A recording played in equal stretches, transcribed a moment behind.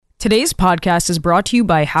Today's podcast is brought to you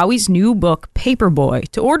by Howie's new book, Paperboy.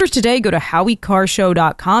 To order today, go to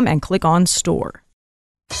howiecarshow.com and click on store.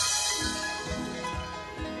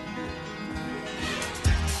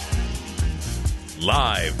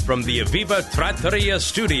 Live from the Aviva Trattoria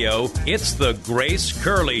studio, it's the Grace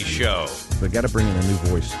Curley Show. They got to bring in a new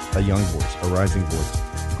voice, a young voice, a rising voice.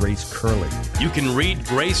 Grace Curley. You can read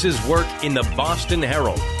Grace's work in the Boston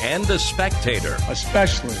Herald and the Spectator.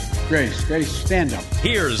 Especially Grace, stand up.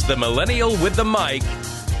 Here's the millennial with the mic,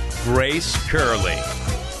 Grace Curley.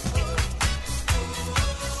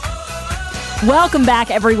 Welcome back,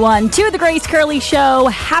 everyone, to the Grace Curley Show.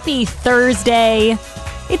 Happy Thursday.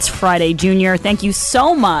 It's Friday, Junior. Thank you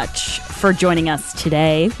so much for joining us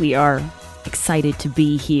today. We are excited to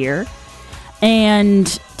be here. And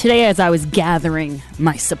today, as I was gathering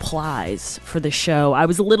my supplies for the show, I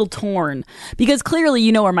was a little torn because clearly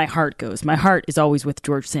you know where my heart goes. My heart is always with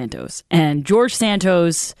George Santos. And George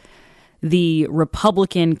Santos, the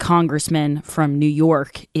Republican congressman from New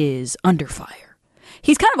York, is under fire.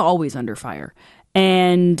 He's kind of always under fire.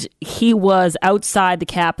 And he was outside the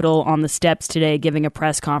Capitol on the steps today giving a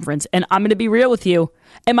press conference. And I'm going to be real with you.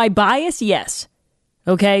 Am I biased? Yes.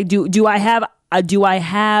 Okay. Do I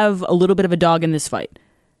have a little bit of a dog in this fight?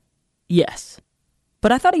 Yes.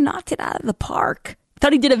 But I thought he knocked it out of the park. I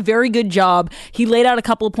thought he did a very good job. He laid out a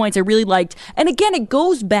couple of points I really liked. And again, it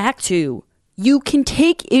goes back to you can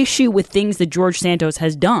take issue with things that George Santos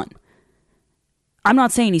has done. I'm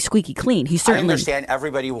not saying he's squeaky clean. He certainly, I understand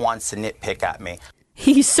everybody wants to nitpick at me.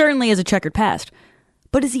 He certainly has a checkered past.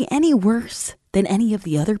 But is he any worse than any of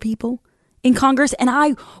the other people in Congress? And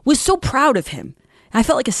I was so proud of him. I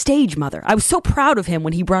felt like a stage mother. I was so proud of him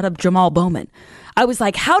when he brought up Jamal Bowman. I was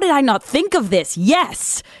like, how did I not think of this?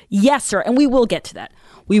 Yes. Yes, sir. And we will get to that.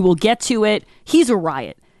 We will get to it. He's a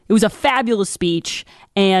riot. It was a fabulous speech.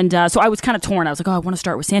 And so I was kind of torn. I was like, oh, I want to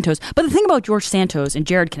start with Santos. But the thing about George Santos, and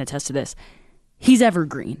Jared can attest to this, he's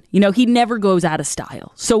evergreen. You know, he never goes out of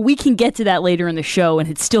style. So we can get to that later in the show, and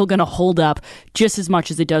it's still going to hold up just as much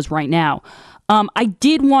as it does right now. I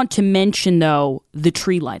did want to mention, though, the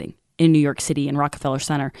tree lighting in New York City and Rockefeller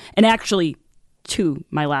Center. And actually, to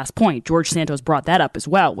my last point, George Santos brought that up as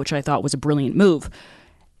well, which I thought was a brilliant move.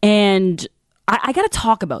 And I got to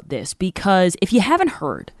talk about this because if you haven't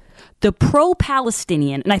heard, the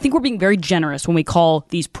pro-Palestinian, and I think we're being very generous when we call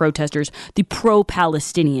these protesters the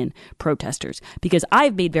pro-Palestinian protesters, because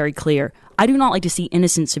I've made very clear I do not like to see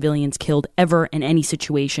innocent civilians killed ever in any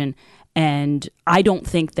situation. And I don't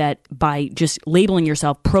think that by just labeling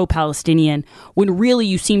yourself pro-Palestinian, when really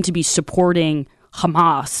you seem to be supporting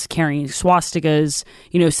Hamas, carrying swastikas,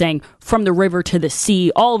 you know, saying from the river to the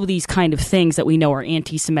sea, all of these kind of things that we know are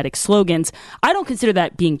anti-Semitic slogans, I don't consider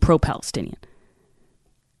that being pro-Palestinian.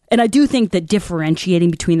 And I do think that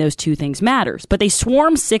differentiating between those two things matters. But they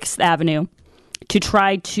swarmed 6th Avenue to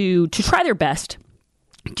try their best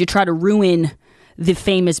to try to ruin the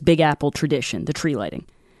famous Big Apple tradition, the tree lighting.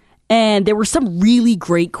 And there were some really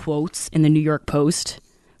great quotes in the New York Post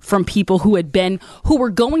from people who were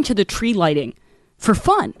going to the tree lighting for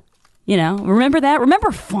fun. You know, remember that?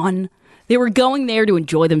 Remember fun? They were going there to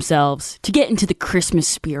enjoy themselves, to get into the Christmas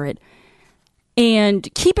spirit. And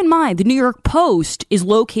keep in mind, the New York Post is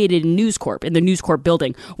located in News Corp, in the News Corp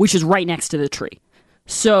building, which is right next to the tree.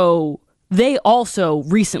 So they also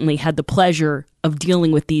recently had the pleasure of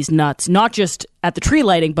dealing with these nuts, not just at the tree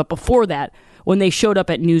lighting, but before that, when they showed up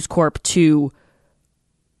at News Corp to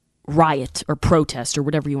riot or protest or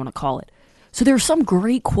whatever you want to call it. So there are some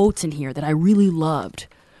great quotes in here that I really loved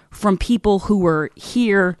from people who were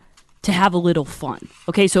here to have a little fun.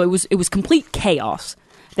 Okay, so it was complete chaos.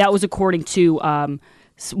 That was according to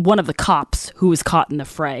one of the cops who was caught in the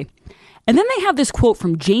fray. And then they have this quote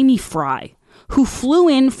from Jamie Fry, who flew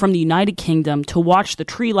in from the United Kingdom to watch the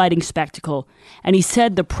tree lighting spectacle. And he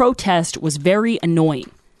said the protest was very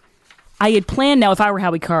annoying. I had planned, now if I were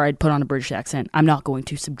Howie Carr, I'd put on a British accent. I'm not going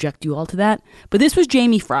to subject you all to that. But this was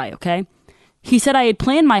Jamie Fry, okay? He said, I had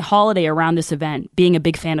planned my holiday around this event, being a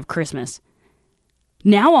big fan of Christmas.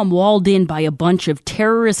 Now I'm walled in by a bunch of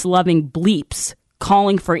terrorist-loving bleeps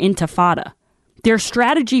calling for intifada. Their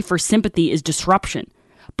strategy for sympathy is disruption,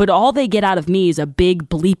 but all they get out of me is a big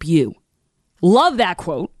bleep you. Love that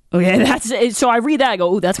quote. Okay, so I read that, I go,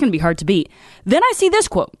 oh, that's going to be hard to beat. Then I see this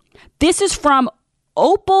quote. This is from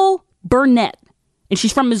Opal Burnett, and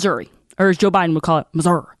she's from Missouri, or as Joe Biden would call it,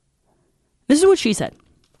 Missouri. This is what she said.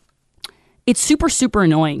 It's super, super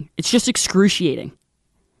annoying. It's just excruciating.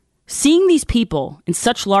 Seeing these people in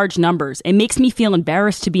such large numbers, it makes me feel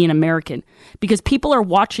embarrassed to be an American because people are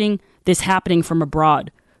watching this happening from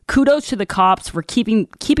abroad. Kudos to the cops for keeping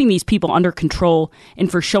these people under control and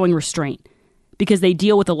for showing restraint. because they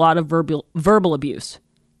deal with a lot of verbal abuse.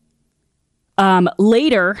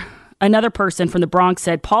 Later, another person from the Bronx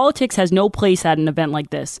said, politics has no place at an event like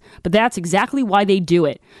this, but that's exactly why they do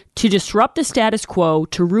it, to disrupt the status quo,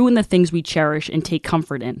 to ruin the things we cherish and take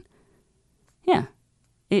comfort in. Yeah.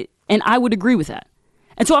 And I would agree with that.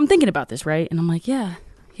 And so I'm thinking about this, right? And I'm like,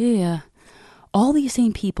 yeah. All these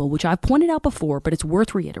same people, which I've pointed out before, but it's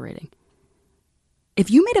worth reiterating. If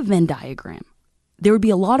you made a Venn diagram, there would be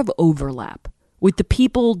a lot of overlap with the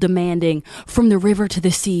people demanding from the river to the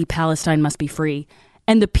sea, Palestine must be free,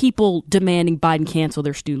 and the people demanding Biden cancel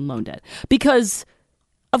their student loan debt. Because,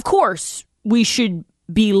 of course, we should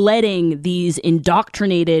be letting these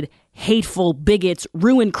indoctrinated, hateful bigots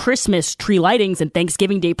ruin Christmas tree lightings and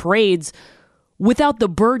Thanksgiving Day parades without the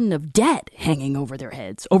burden of debt hanging over their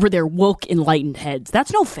heads, over their woke, enlightened heads.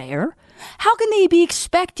 That's no fair. How can they be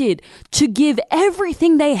expected to give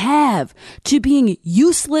everything they have to being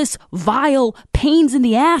useless, vile pains in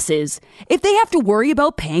the asses if they have to worry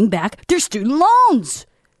about paying back their student loans?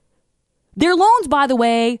 Their loans, by the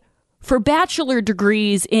way, for bachelor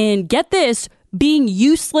degrees in, get this, being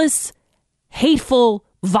useless, hateful,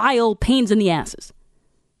 vile pains in the asses.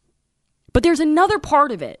 But there's another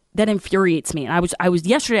part of it that infuriates me. And I was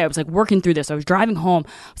yesterday, I was like working through this. I was driving home.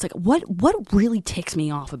 I was like, what really ticks me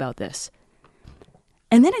off about this?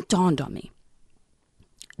 And then it dawned on me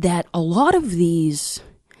that a lot of these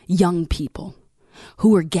young people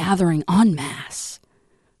who are gathering en masse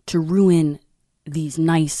to ruin these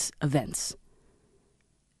nice events,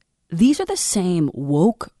 these are the same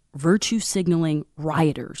woke, virtue signaling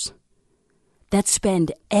rioters that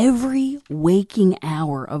spend every waking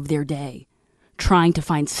hour of their day trying to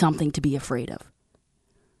find something to be afraid of.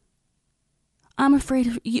 I'm afraid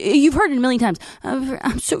of, you've heard it a million times,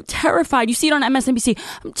 I'm so terrified. You see it on MSNBC.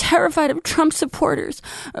 I'm terrified of Trump supporters.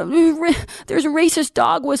 There's racist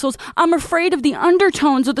dog whistles. I'm afraid of the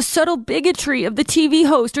undertones or the subtle bigotry of the TV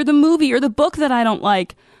host or the movie or the book that I don't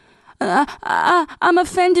like. I'm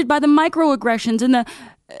offended by the microaggressions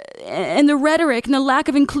and the rhetoric and the lack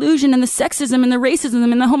of inclusion and the sexism and the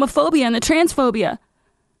racism and the homophobia and the transphobia.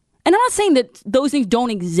 And I'm not saying that those things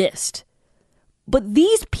don't exist, but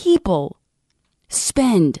these people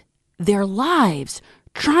spend their lives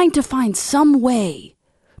trying to find some way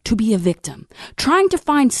to be a victim, trying to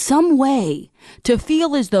find some way to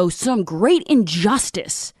feel as though some great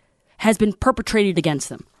injustice has been perpetrated against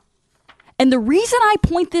them. And the reason I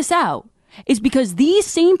point this out is because these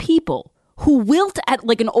same people who wilt at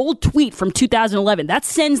like an old tweet from 2011, that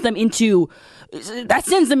sends them into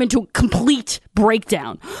complete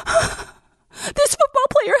breakdown. This football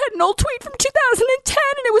player had an old tweet from 2010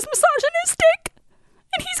 and it was misogynistic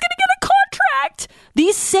and he's going to get a contract.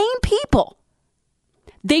 These same people,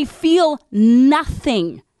 they feel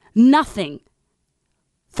nothing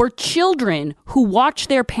for children who watch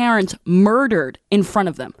their parents murdered in front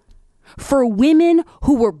of them, for women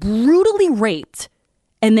who were brutally raped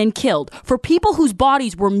and then killed, for people whose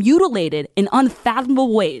bodies were mutilated in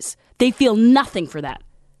unfathomable ways. They feel nothing for that.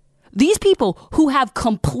 These people who have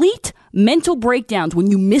complete mental breakdowns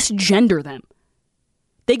when you misgender them.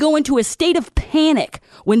 They go into a state of panic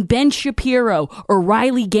when Ben Shapiro or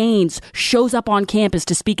Riley Gaines shows up on campus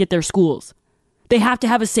to speak at their schools. They have to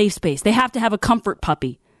have a safe space. They have to have a comfort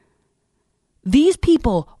puppy. These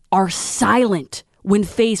people are silent when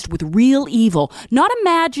faced with real evil, not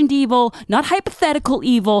imagined evil, not hypothetical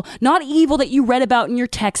evil, not evil that you read about in your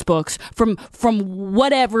textbooks from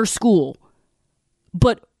whatever school,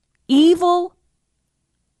 but evil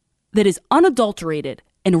that is unadulterated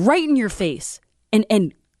and right in your face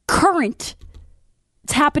and current.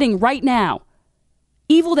 It's happening right now.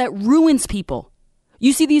 Evil that ruins people.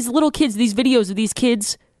 You see these little kids, these videos of these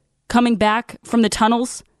kids coming back from the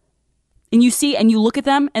tunnels, and you see and you look at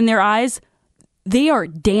them and their eyes, they are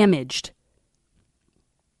damaged.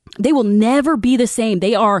 They will never be the same.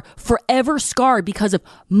 They are forever scarred because of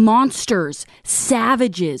monsters,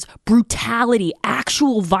 savages, brutality,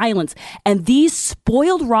 actual violence. And these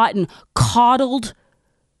spoiled, rotten, coddled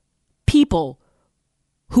people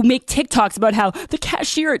who make TikToks about how the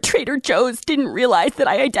cashier at Trader Joe's didn't realize that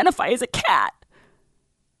I identify as a cat.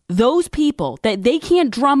 Those people, that they can't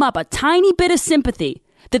drum up a tiny bit of sympathy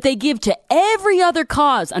that they give to every other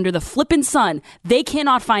cause under the flippin' sun, they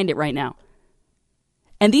cannot find it right now.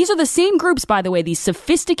 And these are the same groups, by the way, these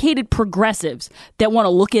sophisticated progressives that want to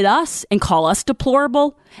look at us and call us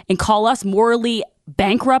deplorable and call us morally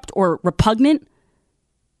bankrupt or repugnant.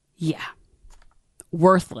 Yeah.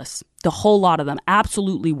 Worthless. The whole lot of them.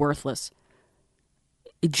 Absolutely worthless.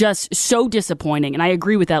 Just so disappointing. And I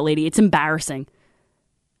agree with that lady. It's embarrassing.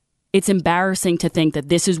 It's embarrassing to think that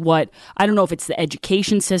this is what, I don't know if it's the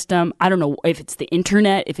education system, I don't know if it's the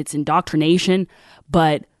internet, if it's indoctrination,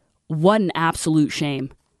 but what an absolute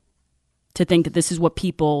shame to think that this is what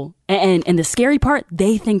people, and the scary part,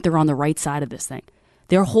 they think they're on the right side of this thing.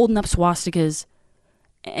 They're holding up swastikas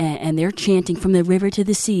and they're chanting from the river to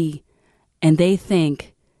the sea, and they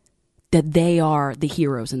think that they are the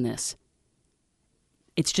heroes in this.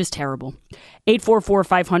 It's just terrible.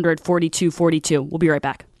 844-500-4242. We'll be right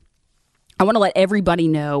back. I want to let everybody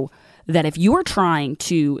know that if you are trying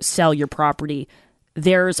to sell your property,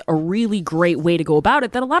 there's a really great way to go about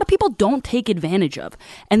it that a lot of people don't take advantage of.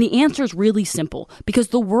 And the answer is really simple, because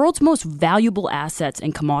the world's most valuable assets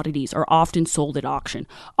and commodities are often sold at auction.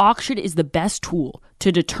 Auction is the best tool to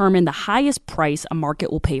determine the highest price a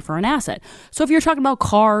market will pay for an asset. So if you're talking about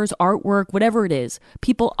cars, artwork, whatever it is,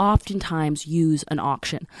 people oftentimes use an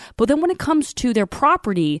auction. But then when it comes to their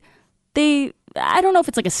property, I don't know if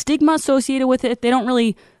it's like a stigma associated with it. They don't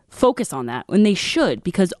really focus on that, and they should,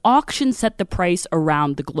 because auctions set the price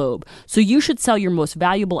around the globe. So you should sell your most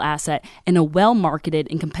valuable asset in a well-marketed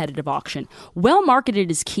and competitive auction.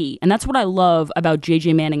 Well-marketed is key, and that's what I love about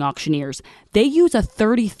JJ Manning Auctioneers. They use a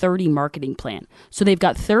 30-30 marketing plan. So they've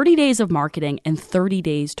got 30 days of marketing and 30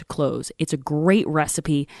 days to close. It's a great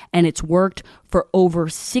recipe, and it's worked for over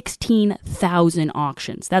 16,000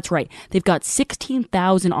 auctions. That's right. They've got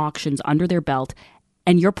 16,000 auctions under their belt,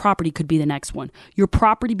 and your property could be the next one. Your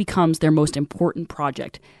property becomes their most important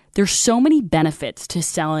project. There's so many benefits to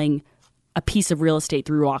selling a piece of real estate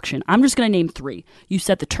through auction. I'm just going to name 3. You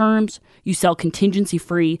set the terms, you sell contingency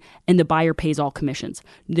free, and the buyer pays all commissions.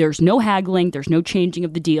 There's no haggling, there's no changing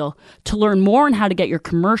of the deal. To learn more on how to get your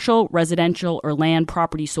commercial, residential, or land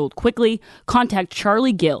property sold quickly, contact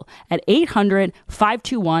Charlie Gill at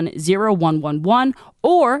 800-521-0111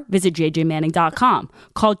 or visit jjmanning.com.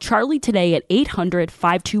 Call Charlie today at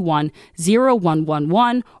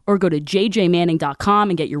 800-521-0111 or go to jjmanning.com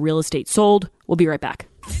and get your real estate sold. We'll be right back.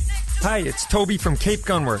 Hi, it's Toby from Cape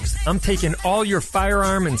Gunworks. I'm taking all your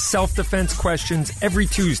firearm and self-defense questions every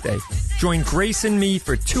Tuesday. Join Grace and me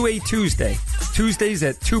for 2A Tuesday, Tuesdays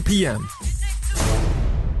at 2 p.m.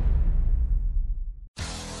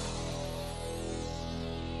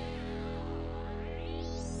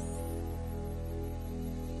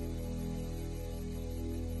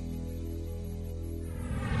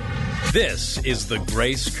 This is the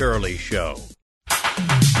Grace Curley Show.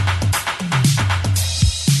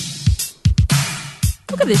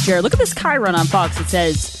 Look at this, Jared. Look at this Chiron on Fox. It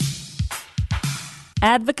says,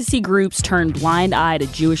 advocacy groups turn blind eye to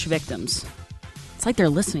Jewish victims. It's like they're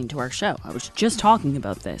listening to our show. I was just talking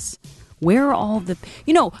about this. Where are all the...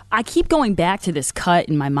 I keep going back to this cut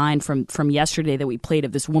in my mind from yesterday that we played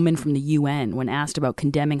of this woman from the UN when asked about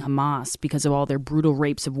condemning Hamas because of all their brutal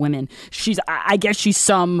rapes of women. I guess she's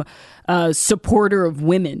some supporter of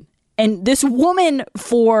women. And this woman,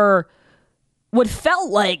 for what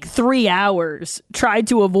felt like 3 hours, tried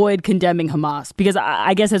to avoid condemning Hamas because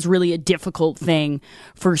I guess that's really a difficult thing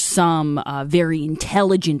for some very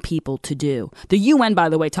intelligent people to do. The UN, by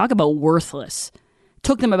the way, talk about worthless.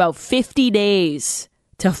 Took them about 50 days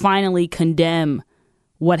to finally condemn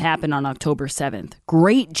what happened on October 7th.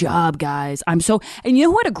 Great job, guys. And you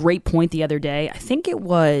know who had a great point the other day? I think it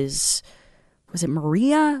was it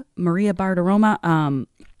Maria Bartiromo?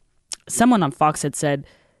 Someone on Fox had said,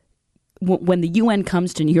 when the UN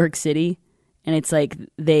comes to New York City, and it's like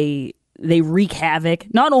they wreak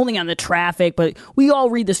havoc, not only on the traffic, but we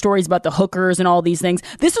all read the stories about the hookers and all these things.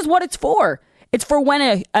 This is what it's for. It's for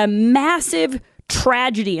when a massive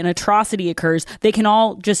tragedy and atrocity occurs, they can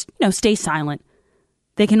all just stay silent.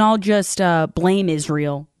 They can all just blame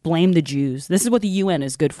Israel, blame the Jews. This is what the UN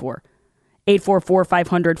is good for.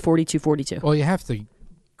 844-500-4242. Well, you have to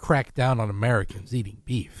crack down on Americans eating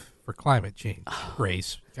beef for climate change,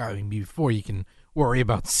 Grace. I mean, before you can worry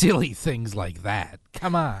about silly things like that.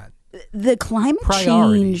 Come on. The climate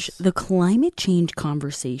change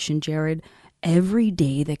conversation, Jared, every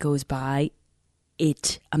day that goes by,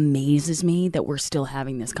 it amazes me that we're still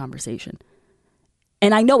having this conversation.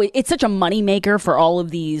 And I know it's such a moneymaker for all of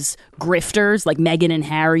these grifters like Meghan and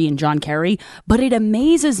Harry and John Kerry, but it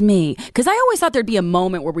amazes me because I always thought there'd be a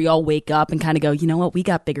moment where we all wake up and kind of go, you know what, we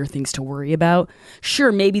got bigger things to worry about.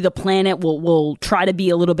 Sure, maybe the planet will try to be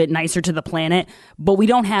a little bit nicer to the planet, but we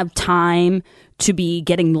don't have time to be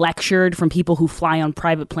getting lectured from people who fly on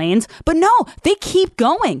private planes. But no, they keep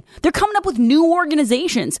going. They're coming up with new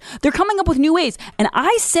organizations. They're coming up with new ways. And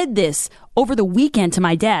I said this over the weekend to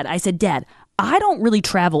my dad. I said, Dad, I don't really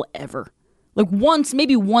travel ever. Like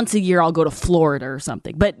maybe once a year I'll go to Florida or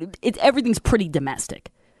something. But everything's pretty domestic.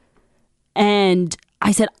 And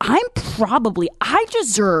I said, I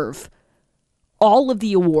deserve all of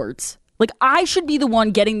the awards. Like, I should be the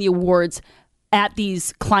one getting the awards at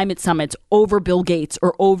these climate summits over Bill Gates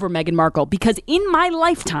or over Meghan Markle, because in my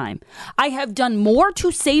lifetime, I have done more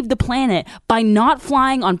to save the planet by not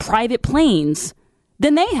flying on private planes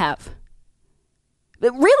than they have.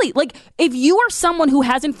 Really, like, if you are someone who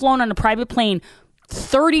hasn't flown on a private plane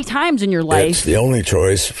 30 times in your life, it's the only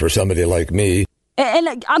choice for somebody like me.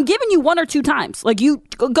 And I'm giving you 1 or 2 times. Like, you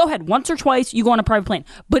go ahead, once or twice, you go on a private plane.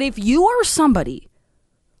 But if you are somebody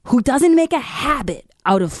who doesn't make a habit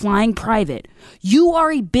out of flying private, you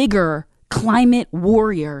are a bigger climate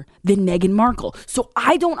warrior than Meghan Markle. So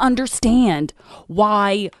I don't understand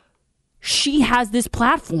why she has this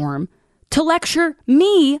platform to lecture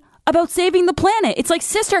me about saving the planet. It's like,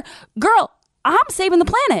 sister, girl, I'm saving the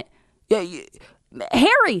planet.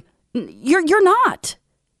 Harry, you're not.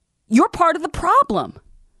 You're part of the problem.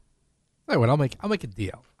 Hey, well, I'll make a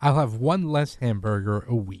deal. I'll have one less hamburger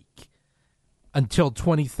a week until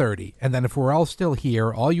 2030, and then if we're all still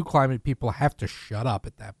here, all you climate people have to shut up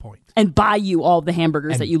at that point. And buy you all the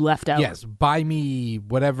hamburgers that you left out. Yes, buy me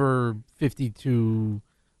whatever 52,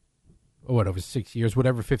 or whatever 6 years,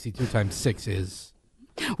 whatever 52 times 6 is.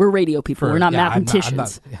 We're radio people. We're not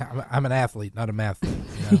mathematicians. I'm an athlete, not a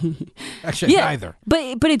mathlete. You know? Actually, neither.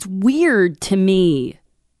 But it's weird to me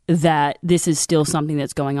that this is still something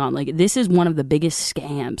that's going on. Like, this is one of the biggest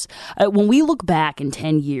scams. When we look back in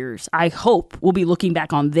 10 years, I hope we'll be looking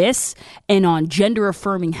back on this and on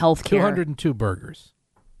gender-affirming healthcare. 202 burgers.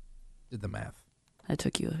 Did the math. That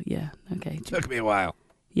took you, okay. Took me a while.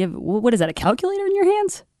 You have, what is that, a calculator in your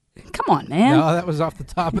hands? Come on, man. No, that was off the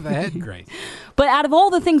top of the head, Grace. But out of all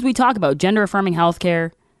the things we talk about, gender-affirming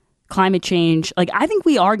healthcare, climate change, like, I think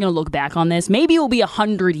we are going to look back on this. Maybe it will be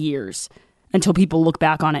 100 years until people look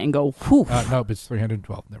back on it and go, whew. No, but it's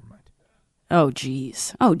 312. Never mind. Oh,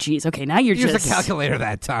 geez. Okay, now you're Use a calculator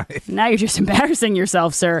that time. Now you're just embarrassing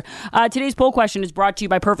yourself, sir. Today's poll question is brought to you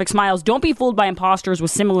by Perfect Smiles. Don't be fooled by imposters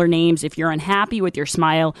with similar names. If you're unhappy with your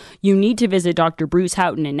smile, you need to visit Dr. Bruce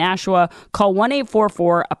Houghton in Nashua. Call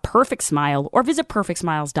 1-844-A-PERFECT-SMILE or visit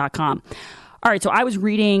perfectsmiles.com. All right, so I was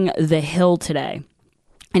reading The Hill today,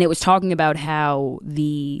 and it was talking about how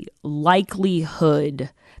the likelihood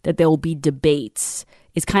that there will be debates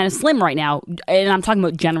is kind of slim right now, and I'm talking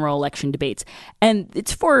about general election debates. And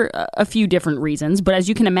it's for a few different reasons, but as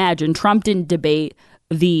you can imagine, Trump didn't debate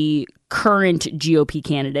the current GOP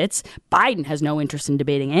candidates. Biden has no interest in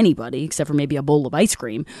debating anybody except for maybe a bowl of ice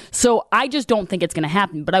cream. So I just don't think it's going to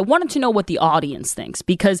happen. But I wanted to know what the audience thinks,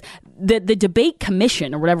 because the debate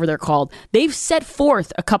commission, or whatever they're called, they've set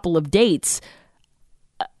forth a couple of dates.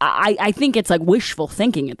 I think it's like wishful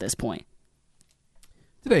thinking at this point.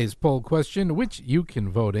 Today's poll question, which you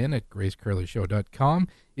can vote in at gracecurleyshow.com,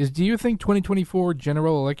 is: do you think 2024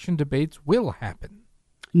 general election debates will happen?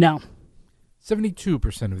 No.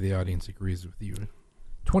 72% of the audience agrees with you.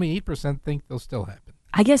 28% think they'll still happen.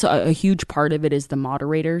 I guess a huge part of it is the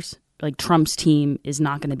moderators. Like, Trump's team is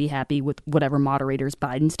not going to be happy with whatever moderators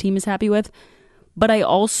Biden's team is happy with. But I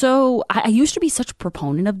used to be such a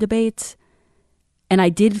proponent of debates. And I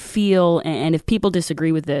did feel, and if people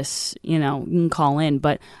disagree with this, you can call in,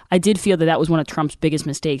 but I did feel that was one of Trump's biggest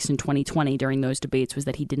mistakes in 2020 during those debates, was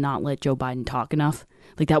that he did not let Joe Biden talk enough.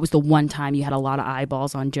 Like, that was the one time you had a lot of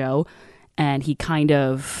eyeballs on Joe, and he kind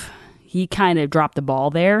of dropped the ball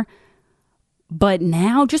there. But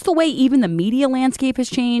now, just the way even the media landscape has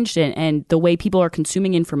changed and the way people are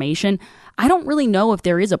consuming information, I don't really know if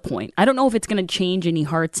there is a point. I don't know if it's going to change any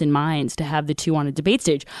hearts and minds to have the two on a debate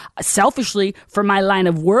stage. Selfishly, for my line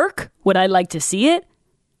of work, would I like to see it?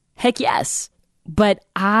 Heck yes. But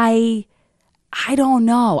I don't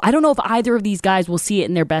know. I don't know if either of these guys will see it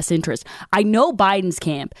in their best interest. I know Biden's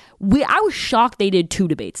camp. I was shocked they did 2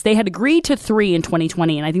 debates. They had agreed to 3 in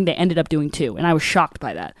 2020, and I think they ended up doing 2, and I was shocked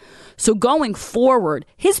by that. So going forward,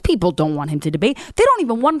 his people don't want him to debate. They don't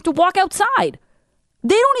even want him to walk outside.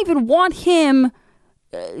 They don't even want him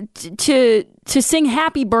to sing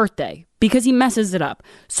happy birthday because he messes it up.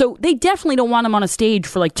 So they definitely don't want him on a stage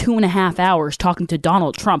for like 2.5 hours talking to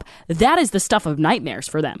Donald Trump. That is the stuff of nightmares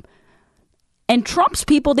for them. And Trump's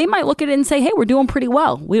people, they might look at it and say, hey, we're doing pretty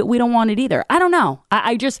well. We don't want it either. I don't know.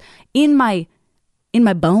 I just, in my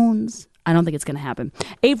bones, I don't think it's going to happen.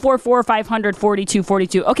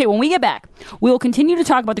 844-500-4242. Okay, when we get back, we will continue to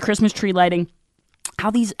talk about the Christmas tree lighting, how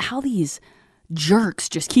these jerks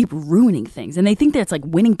just keep ruining things, and they think that it's like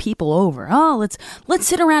winning people over. Oh, let's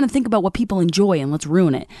sit around and think about what people enjoy and let's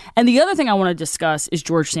ruin it. And the other thing I want to discuss is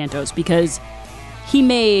George Santos, because he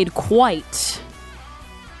made quite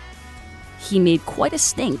he made quite a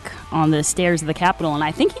stink on the stairs of the Capitol, and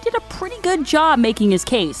I think he did a pretty good job making his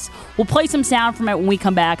case. We'll play some sound from it when we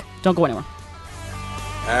come back. Don't go anywhere.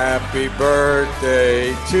 Happy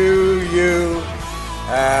birthday to you.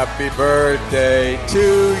 Happy birthday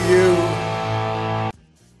to you.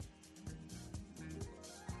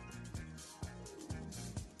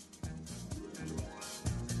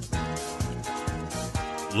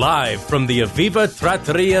 Live from the Aviva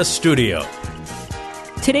Trattoria studio.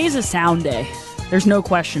 Today's a sound day. There's no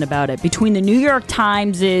question about it. Between the New York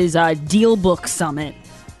Times' Deal Book Summit,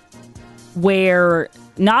 where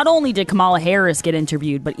not only did Kamala Harris get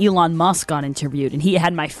interviewed, but Elon Musk got interviewed. And he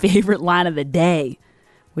had my favorite line of the day,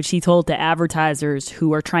 which he told to advertisers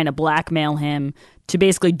who are trying to blackmail him to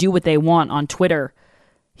basically do what they want on Twitter.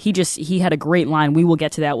 He had a great line. We will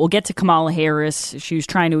get to that. We'll get to Kamala Harris. She was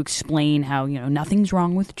trying to explain how, nothing's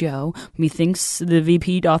wrong with Joe. Methinks the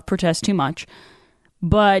VP doth protest too much.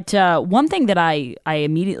 But one thing that I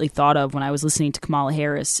immediately thought of when I was listening to Kamala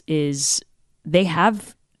Harris is they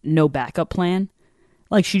have no backup plan.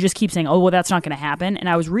 Like, she just keeps saying, oh, well, that's not going to happen. And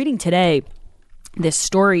I was reading today this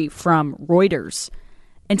story from Reuters.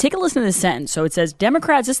 And take a listen to this sentence. So it says,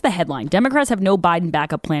 Democrats, this is the headline, Democrats have no Biden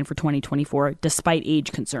backup plan for 2024 despite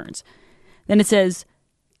age concerns. Then it says,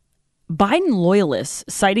 Biden loyalists,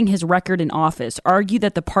 citing his record in office, argue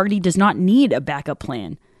that the party does not need a backup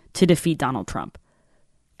plan to defeat Donald Trump.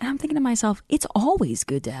 And I'm thinking to myself, it's always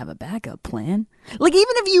good to have a backup plan. Like,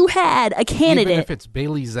 even if you had a candidate. Even if it's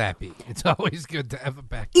Bailey Zappi, it's always good to have a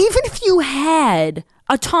backup. Even if you had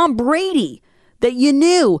a Tom Brady that you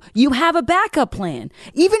knew, you have a backup plan.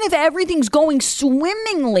 Even if everything's going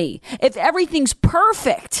swimmingly, if everything's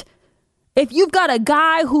perfect, if you've got a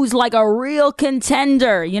guy who's like a real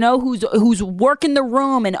contender, who's working the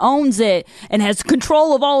room and owns it and has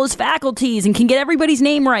control of all his faculties and can get everybody's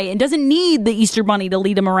name right and doesn't need the Easter Bunny to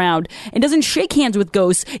lead him around and doesn't shake hands with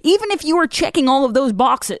ghosts, even if you are checking all of those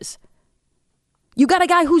boxes, you got a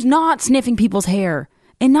guy who's not sniffing people's hair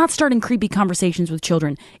and not starting creepy conversations with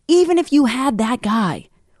children. Even if you had that guy,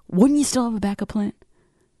 wouldn't you still have a backup plan?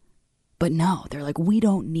 But no, they're like, we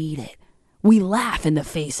don't need it. We laugh in the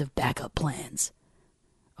face of backup plans.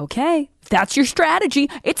 Okay, if that's your strategy,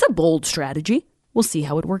 it's a bold strategy. We'll see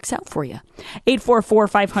how it works out for you.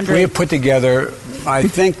 844-500. We have put together, I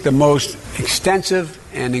think, the most extensive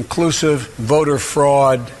and inclusive voter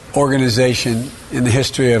fraud organization in the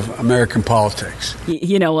history of American politics.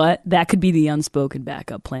 You know what? That could be the unspoken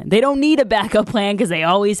backup plan. They don't need a backup plan because they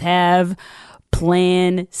always have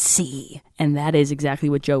Plan C. And that is exactly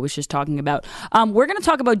what Joe was just talking about. We're going to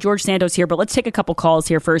talk about George Santos here, but let's take a couple calls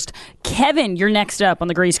here first. Kevin, you're next up on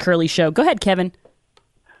the Grace Curley Show. Go ahead, Kevin.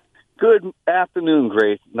 Good afternoon,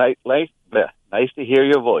 Grace. Nice to hear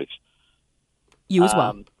your voice. You as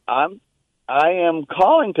well. I am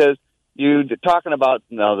calling because you're talking about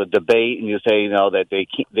the debate, and you say that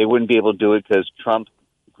they wouldn't be able to do it because Trump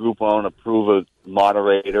group won't approve a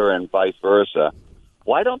moderator and vice versa.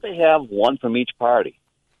 Why don't they have one from each party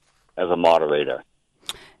as a moderator?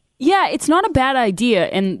 Yeah, it's not a bad idea.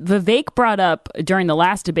 And Vivek brought up during the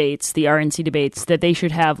last debates, the RNC debates, that they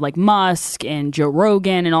should have like Musk and Joe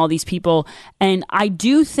Rogan and all these people. And I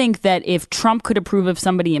do think that if Trump could approve of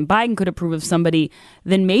somebody and Biden could approve of somebody,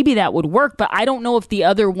 then maybe that would work. But I don't know if the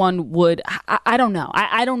other one would. I don't know.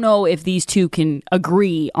 I don't know if these two can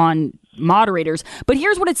agree on moderators. But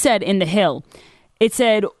here's what it said in The Hill. It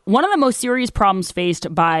said, one of the most serious problems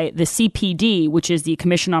faced by the CPD, which is the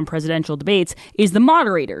Commission on Presidential Debates, is the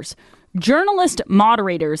moderators. Journalist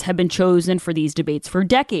moderators have been chosen for these debates for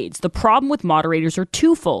decades. The problem with moderators are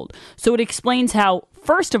twofold. So it explains how,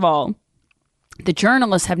 first of all, the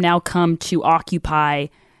journalists have now come to occupy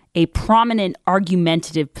a prominent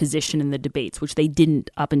argumentative position in the debates, which they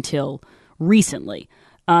didn't up until recently.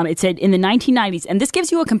 It said in the 1990s, and this gives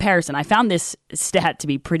you a comparison. I found this stat to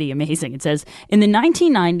be pretty amazing. It says in the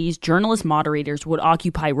 1990s, journalist moderators would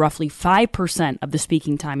occupy roughly 5% of the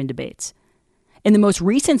speaking time in debates. In the most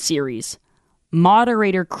recent series,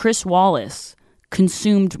 moderator Chris Wallace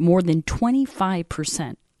consumed more than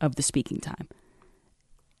 25% of the speaking time.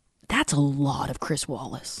 That's a lot of Chris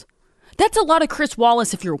Wallace. That's a lot of Chris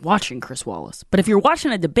Wallace if you're watching Chris Wallace. But if you're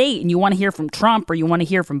watching a debate and you want to hear from Trump or you want to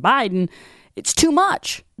hear from Biden, it's too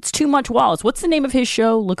much. It's too much Wallace. What's the name of his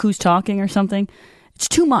show? Look Who's Talking or something? It's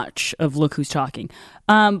too much of Look Who's Talking.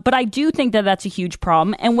 But I do think that that's a huge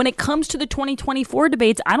problem. And when it comes to the 2024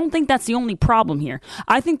 debates, I don't think that's the only problem here.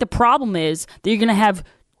 I think the problem is that you're going to have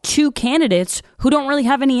two candidates who don't really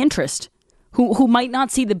have any interest, who might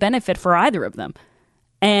not see the benefit for either of them.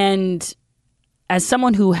 And as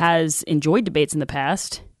someone who has enjoyed debates in the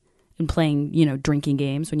past, and playing, drinking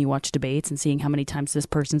games when you watch debates and seeing how many times this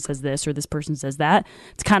person says this or this person says that.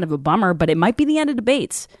 It's kind of a bummer, but it might be the end of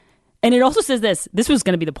debates. And it also says this. This was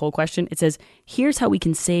going to be the poll question. It says, here's how we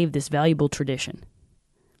can save this valuable tradition.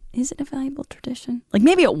 Is it a valuable tradition? Like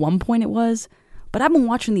maybe at one point it was, but I've been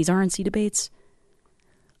watching these RNC debates.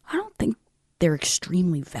 I don't think they're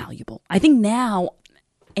extremely valuable. I think now,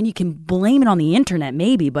 and you can blame it on the internet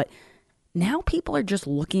maybe, but now people are just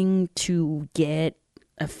looking to get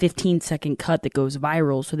a 15-second cut that goes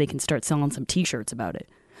viral so they can start selling some t-shirts about it.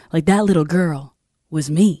 Like, that little girl was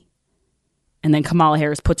me. And then Kamala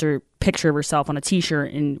Harris puts her picture of herself on a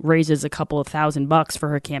t-shirt and raises a couple of $1,000 for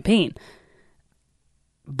her campaign.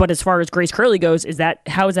 But as far as Grace Curley goes,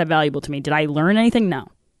 how is that valuable to me? Did I learn anything? No.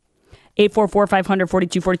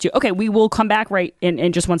 844-500-4242. Okay, we will come back right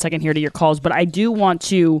in just 1 second here to your calls, but I do want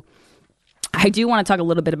to talk a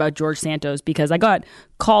little bit about George Santos, because I got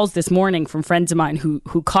calls this morning from friends of mine who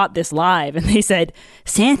caught this live, and they said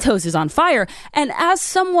Santos is on fire. And as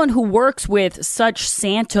someone who works with such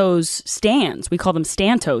Santos stands, we call them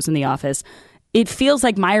Stantos in the office, it feels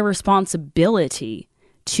like my responsibility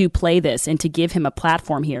to play this and to give him a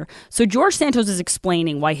platform here. So George Santos is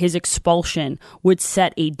explaining why his expulsion would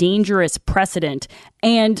set a dangerous precedent.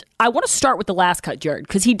 And I want to start with the last cut, Jared,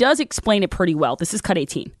 because he does explain it pretty well. This is cut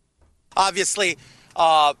 18. Obviously,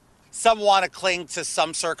 some want to cling to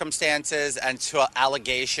some circumstances and to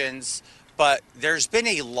allegations, but there's been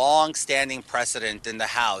a long-standing precedent in the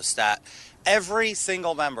House that every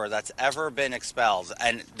single member that's ever been expelled,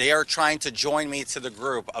 and they are trying to join me to the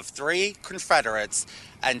group of 3 Confederates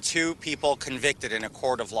and 2 people convicted in a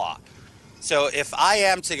court of law. So if I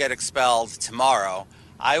am to get expelled tomorrow,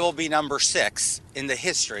 I will be number 6 in the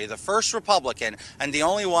history, the first Republican and the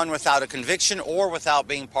only one without a conviction or without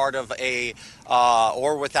being part of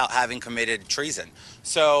or without having committed treason.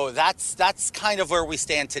 So that's kind of where we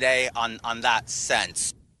stand today on that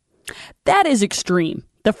sense. That is extreme.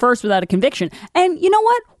 The first without a conviction. And you know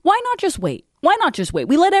what? Why not just wait? Why not just wait?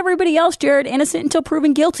 We let everybody else, Jared, innocent until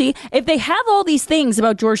proven guilty. If they have all these things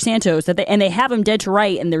about George Santos and they have him dead to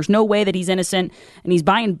right, and there's no way that he's innocent, and he's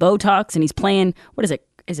buying Botox and he's playing, what is it?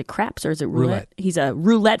 Is it craps or is it roulette? He's a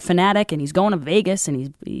roulette fanatic, and he's going to Vegas, and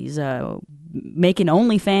he's making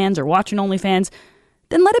OnlyFans or watching OnlyFans.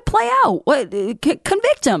 Then let it play out.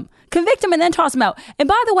 Convict him, and then toss him out. And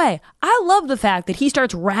by the way, I love the fact that he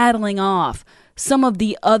starts rattling off some of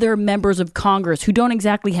the other members of Congress who don't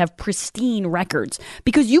exactly have pristine records,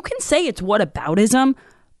 because you can say it's whataboutism,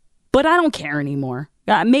 but I don't care anymore.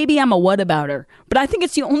 Maybe I'm a whatabouter, but I think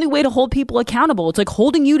it's the only way to hold people accountable. It's like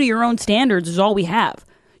holding you to your own standards is all we have.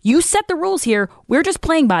 You set the rules here. We're just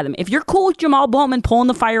playing by them. If you're cool with Jamal Bowman pulling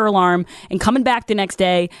the fire alarm and coming back the next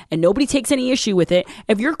day and nobody takes any issue with it,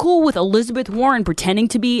 if you're cool with Elizabeth Warren pretending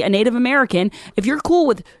to be a Native American, if you're cool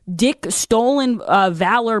with Dick Stolen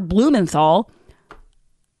Valor Blumenthal,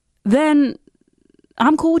 then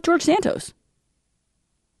I'm cool with George Santos.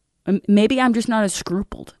 Maybe I'm just not as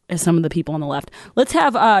scrupled as some of the people on the left. Let's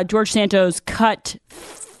have George Santos cut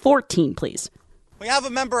 14, please. We have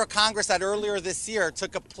a member of Congress that earlier this year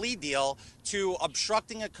took a plea deal to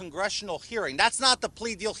obstructing a congressional hearing. That's not the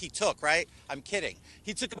plea deal he took, right? I'm kidding.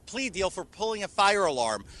 He took a plea deal for pulling a fire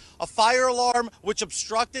alarm which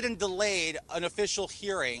obstructed and delayed an official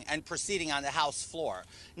hearing and proceeding on the House floor.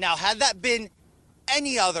 Now, had that been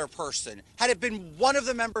any other person, had it been one of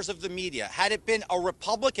the members of the media, had it been a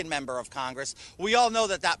Republican member of Congress, we all know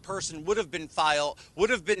that person would have been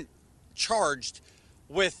charged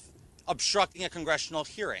with obstructing a congressional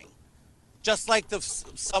hearing, just like the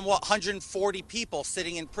somewhat 140 people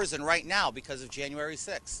sitting in prison right now because of January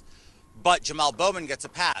 6th. But Jamal Bowman gets a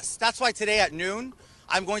pass. That's why today at noon,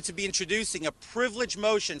 I'm going to be introducing a privilege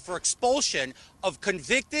motion for expulsion of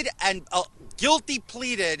convicted and guilty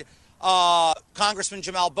pleaded Congressman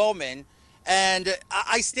Jamal Bowman. And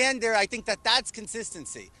I stand there. I think that's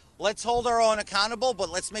consistency. Let's hold our own accountable, but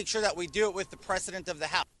let's make sure that we do it with the precedent of the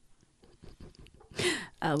House.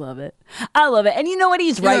 I love it. And you know what?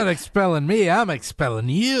 He's right. You're not expelling me. I'm expelling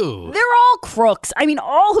you. They're all crooks. I mean,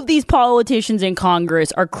 all of these politicians in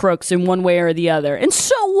Congress are crooks in one way or the other. And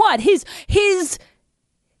so what? His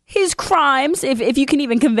crimes, if you can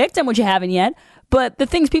even convict him, which you haven't yet, but the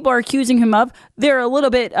things people are accusing him of, they're a little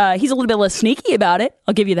bit, he's a little bit less sneaky about it.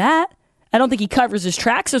 I'll give you that. I don't think he covers his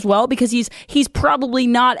tracks as well, because he's probably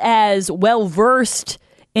not as well versed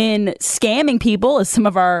in scamming people as some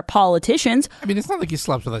of our politicians. I mean, it's not like he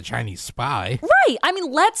slept with a Chinese spy. Right. I mean,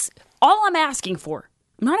 all I'm asking for,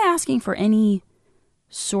 I'm not asking for any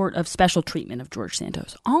sort of special treatment of George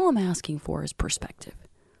Santos. All I'm asking for is perspective.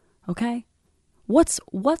 Okay? What's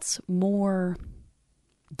more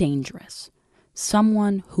dangerous?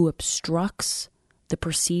 someone who obstructs the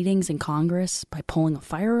proceedings in Congress by pulling a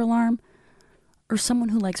fire alarm, or someone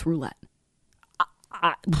who likes roulette?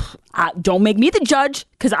 Don't make me the judge,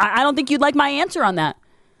 because I don't think you'd like my answer on that.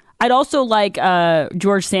 I'd also like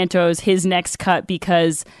George Santos, his next cut,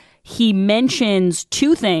 because he mentions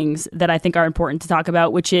two things that I think are important to talk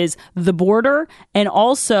about, which is the border and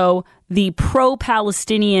also the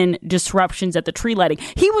pro-Palestinian disruptions at the tree lighting.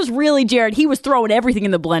 He was really, Jared, he was throwing everything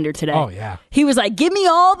in the blender today. Oh, yeah. He was like, give me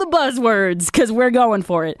all the buzzwords, because we're going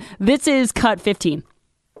for it. This is cut 15.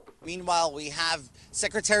 Meanwhile, we have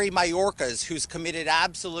Secretary Mayorkas, who's committed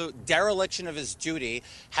absolute dereliction of his duty,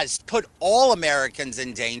 has put all Americans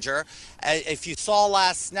in danger. If you saw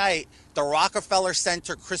last night, the Rockefeller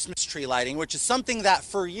Center Christmas tree lighting, which is something that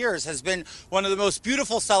for years has been one of the most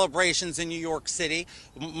beautiful celebrations in New York City,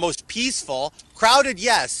 most peaceful, crowded,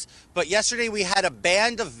 yes, but yesterday we had a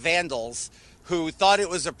band of vandals who thought it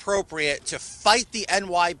was appropriate to fight the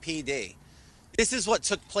NYPD. This is what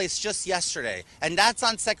took place just yesterday, and that's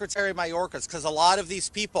on Secretary Mayorkas, because a lot of these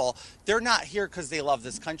people, they're not here because they love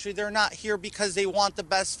this country. They're not here because they want the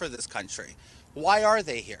best for this country. Why are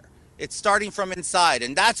they here? It's starting from inside,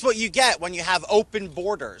 and that's what you get when you have open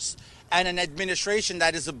borders and an administration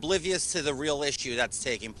that is oblivious to the real issue that's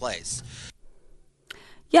taking place.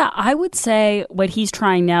 Yeah, I would say what he's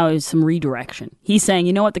trying now is some redirection. He's saying,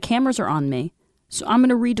 you know what, the cameras are on me, so I'm going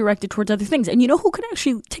to redirect it towards other things. And you know who could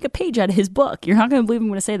actually take a page out of his book? You're not going to believe I'm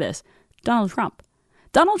going to say this. Donald Trump.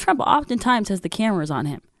 Donald Trump oftentimes has the cameras on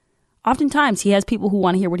him. Oftentimes he has people who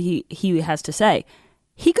want to hear what he has to say.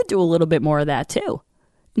 He could do a little bit more of that too.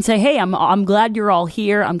 And say, hey, I'm glad you're all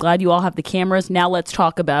here. I'm glad you all have the cameras. Now let's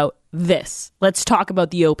talk about this. Let's talk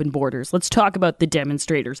about the open borders. Let's talk about the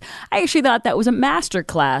demonstrators. I actually thought that was a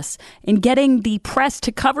masterclass in getting the press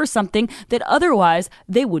to cover something that otherwise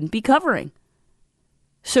they wouldn't be covering.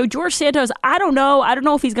 So George Santos, I don't know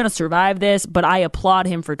if he's going to survive this, but I applaud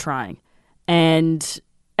him for trying. And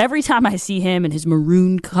every time I see him in his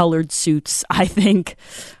maroon-colored suits, I think,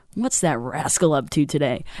 what's that rascal up to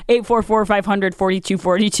today?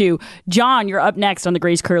 844-500-4242. John, you're up next on the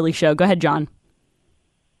Grace Curley Show. Go ahead, John.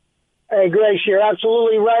 Hey, Grace, you're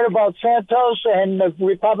absolutely right about Santos, and the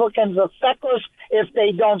Republicans are feckless if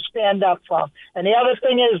they don't stand up for him. And the other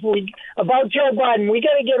thing is, about Joe Biden, we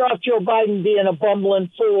got to get off Joe Biden being a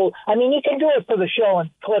bumbling fool. I mean, you can do it for the show and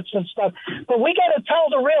clips and stuff, but we got to tell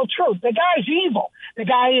the real truth. The guy's evil. The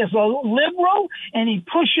guy is a liberal, and he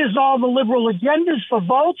pushes all the liberal agendas for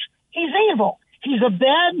votes. He's evil. He's a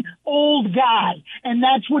bad old guy, and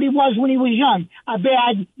that's what he was when he was young, a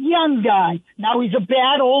bad young guy. Now he's a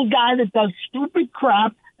bad old guy that does stupid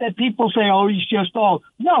crap that people say, oh, he's just old.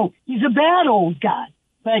 No, he's a bad old guy.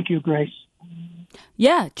 Thank you, Grace.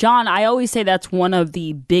 Yeah, John, I always say that's one of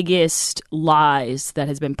the biggest lies that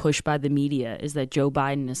has been pushed by the media, is that Joe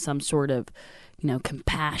Biden is some sort of,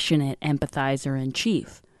 compassionate empathizer in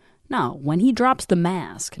chief. No, when he drops the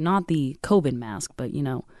mask, not the COVID mask, but,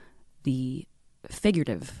 the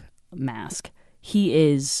figurative mask, he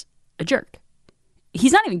is a jerk.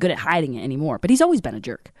 He's not even good at hiding it anymore, but he's always been a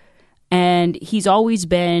jerk. And he's always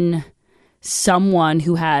been someone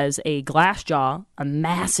who has a glass jaw, a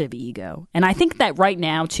massive ego. And I think that right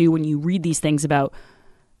now, too, when you read these things about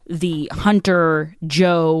the Hunter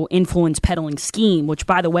Joe influence peddling scheme, which,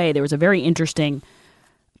 by the way, there was a very interesting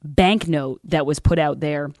banknote that was put out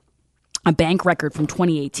there, a bank record from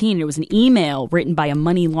 2018. It was an email written by a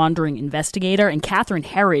money laundering investigator, and Catherine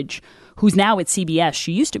Herridge, who's now at CBS,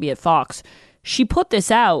 she used to be at Fox, she put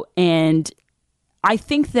this out, and I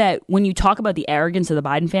think that when you talk about the arrogance of the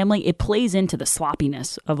Biden family, it plays into the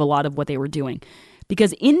sloppiness of a lot of what they were doing.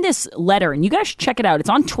 Because in this letter, and you guys should check it out, it's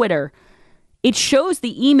on Twitter, it shows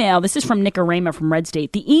the email. This is from Nick Arema from Red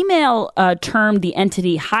State. The email termed the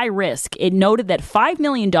entity high risk. It noted that $5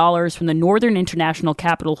 million from the Northern International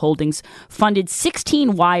Capital Holdings funded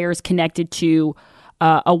 16 wires connected to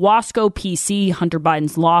Owasco PC, Hunter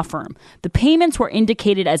Biden's law firm. The payments were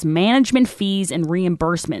indicated as management fees and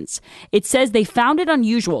reimbursements. It says they found it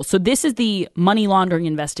unusual. So this is the money laundering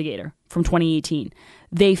investigator from 2018.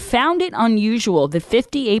 They found it unusual that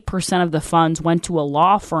 58% of the funds went to a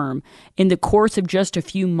law firm in the course of just a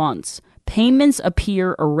few months. Payments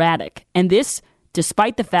appear erratic. And this,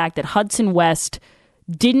 despite the fact that Hudson West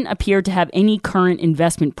didn't appear to have any current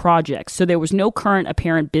investment projects, so there was no current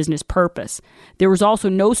apparent business purpose. There was also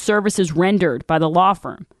no services rendered by the law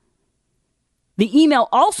firm. The email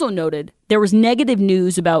also noted there was negative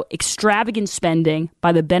news about extravagant spending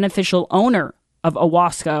by the beneficial owner of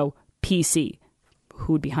Owasco PC,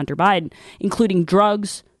 who would be Hunter Biden, including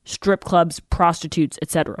drugs, strip clubs, prostitutes,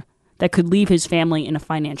 etc., that could leave his family in a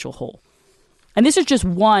financial hole. And this is just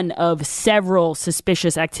one of several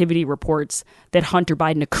suspicious activity reports that Hunter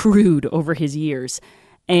Biden accrued over his years.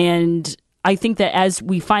 And I think that as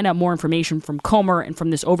we find out more information from Comer and from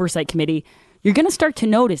this oversight committee, you're going to start to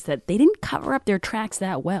notice that they didn't cover up their tracks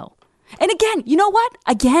that well. And again, you know what?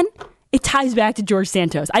 Again, it ties back to George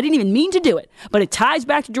Santos. I didn't even mean to do it, but it ties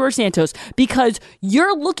back to George Santos because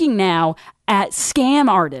you're looking now at scam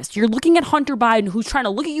artists. You're looking at Hunter Biden, who's trying to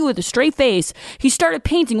look at you with a straight face. He started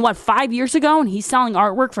painting, 5 years ago, and he's selling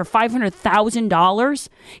artwork for $500,000.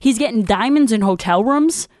 He's getting diamonds in hotel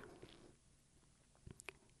rooms.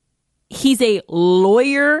 He's a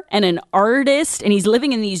lawyer and an artist, and he's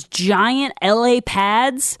living in these giant LA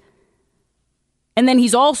pads. And then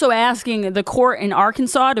he's also asking the court in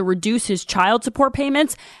Arkansas to reduce his child support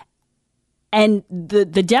payments. And the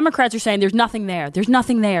Democrats are saying there's nothing there. There's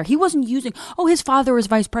nothing there. He wasn't using, his father was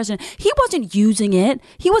vice president. He wasn't using it.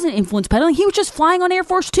 He wasn't influence peddling. He was just flying on Air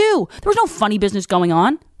Force Two. There was no funny business going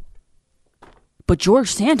on. But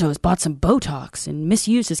George Santos bought some Botox and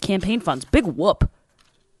misused his campaign funds. Big whoop.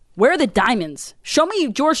 Where are the diamonds? Show me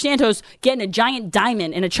George Santos getting a giant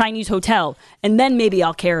diamond in a Chinese hotel, and then maybe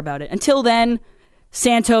I'll care about it. Until then,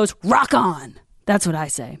 Santos, rock on. That's what I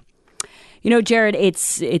say. You know, Jared,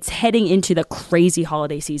 it's heading into the crazy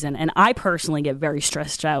holiday season, and I personally get very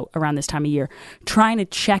stressed out around this time of year, trying to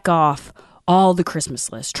check off all the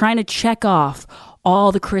Christmas lists, trying to check off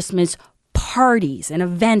all the Christmas parties and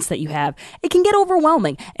events that you have. It can get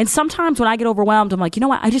overwhelming. And sometimes when I get overwhelmed, I'm like, you know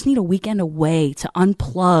what? I just need a weekend away to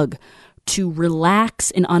unplug, to relax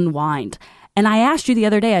and unwind. And I asked you the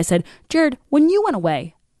other day, I said, Jared, when you went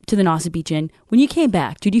away to the Nauset Beach Inn, when you came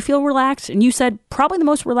back, did you feel relaxed? And you said probably the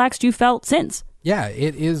most relaxed you felt since. Yeah,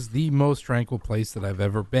 it is the most tranquil place that I've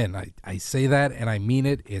ever been. I say that and I mean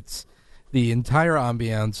it. It's the entire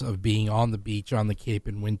ambiance of being on the beach, on the Cape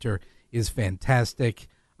in winter is fantastic.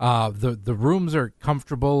 The rooms are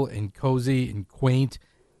comfortable and cozy and quaint,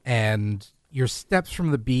 and your steps from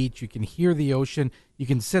the beach, you can hear the ocean. You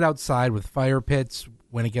can sit outside with fire pits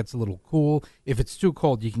when it gets a little cool. If it's too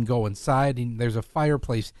cold, you can go inside, and there's a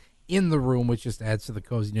fireplace in the room, which just adds to the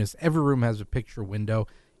coziness. Every room has a picture window.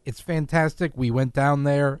 It's fantastic. We went down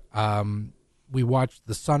there. We watched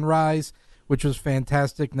the sunrise, which was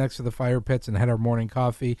fantastic, next to the fire pits, and had our morning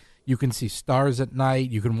coffee. You can see stars at night.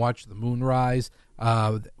 You can watch the moon rise.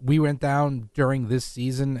 We went down during this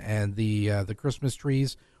season, and the Christmas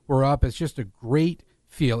trees were up. It's just a great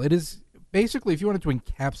feel. It is basically, if you wanted to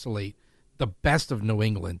encapsulate the best of New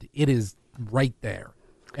England, it is right there.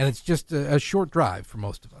 And it's just a short drive for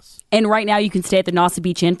most of us. And right now you can stay at the Nauset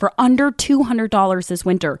Beach Inn for under $200 this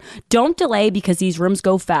winter. Don't delay because these rooms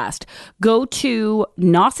go fast. Go to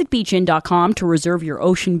nausetbeachinn.com to reserve your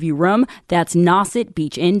ocean view room. That's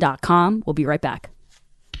nausetbeachinn.com. We'll be right back.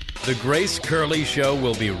 The Grace Curley Show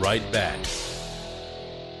will be right back.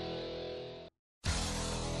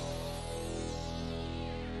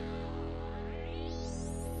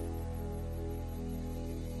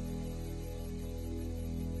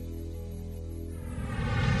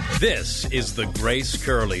 This is the Grace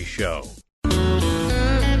Curley Show.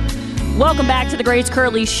 Welcome back to the Grace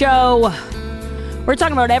Curley Show. We're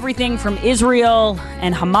talking about everything from Israel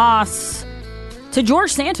and Hamas to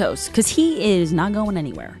George Santos, because he is not going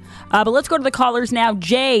anywhere. But let's go to the callers now.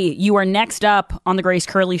 Jay, you are next up on the Grace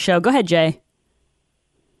Curley Show. Go ahead, Jay.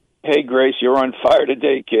 Hey, Grace, you're on fire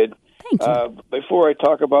today, kid. Thank you. Before I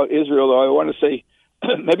talk about Israel, though, I want to say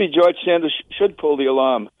maybe George Santos should pull the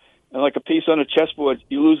alarm. And like a piece on a chessboard,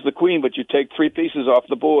 you lose the queen, but you take 3 pieces off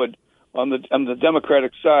the board on the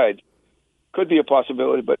Democratic side. Could be a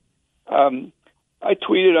possibility, but I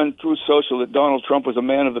tweeted on Truth Social that Donald Trump was a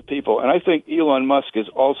man of the people, and I think Elon Musk is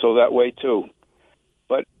also that way too.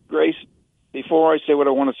 But Grace, before I say what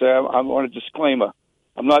I want to say, I want a disclaimer.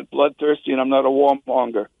 I'm not bloodthirsty and I'm not a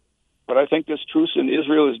warmonger, but I think this truce in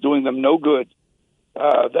Israel is doing them no good.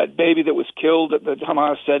 That baby that was killed, that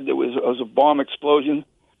Hamas said it was a bomb explosion.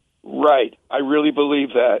 Right, I really believe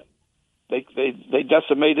that. They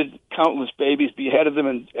decimated countless babies, beheaded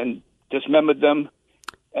them, and dismembered them.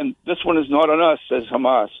 And this one is not on us, says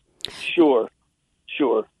Hamas. Sure.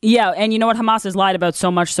 Yeah, and you know what? Hamas has lied about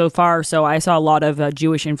so much so far. So I saw a lot of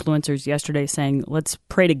Jewish influencers yesterday saying, let's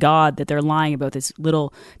pray to God that they're lying about this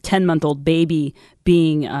little 10-month-old baby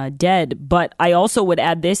being dead. But I also would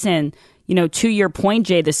add this in, to your point,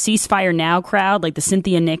 Jay, the ceasefire now crowd, like the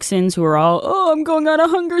Cynthia Nixons who are all, I'm going on a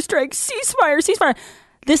hunger strike, ceasefire.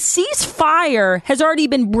 The ceasefire has already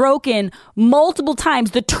been broken multiple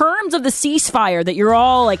times. The terms of the ceasefire that you're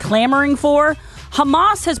all clamoring for,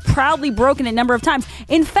 Hamas has proudly broken it a number of times.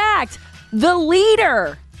 In fact, the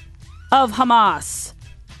leader of Hamas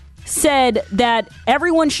said that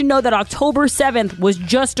everyone should know that October 7th was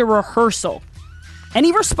just a rehearsal.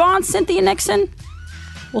 Any response, Cynthia Nixon?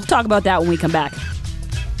 We'll talk about that when we come back.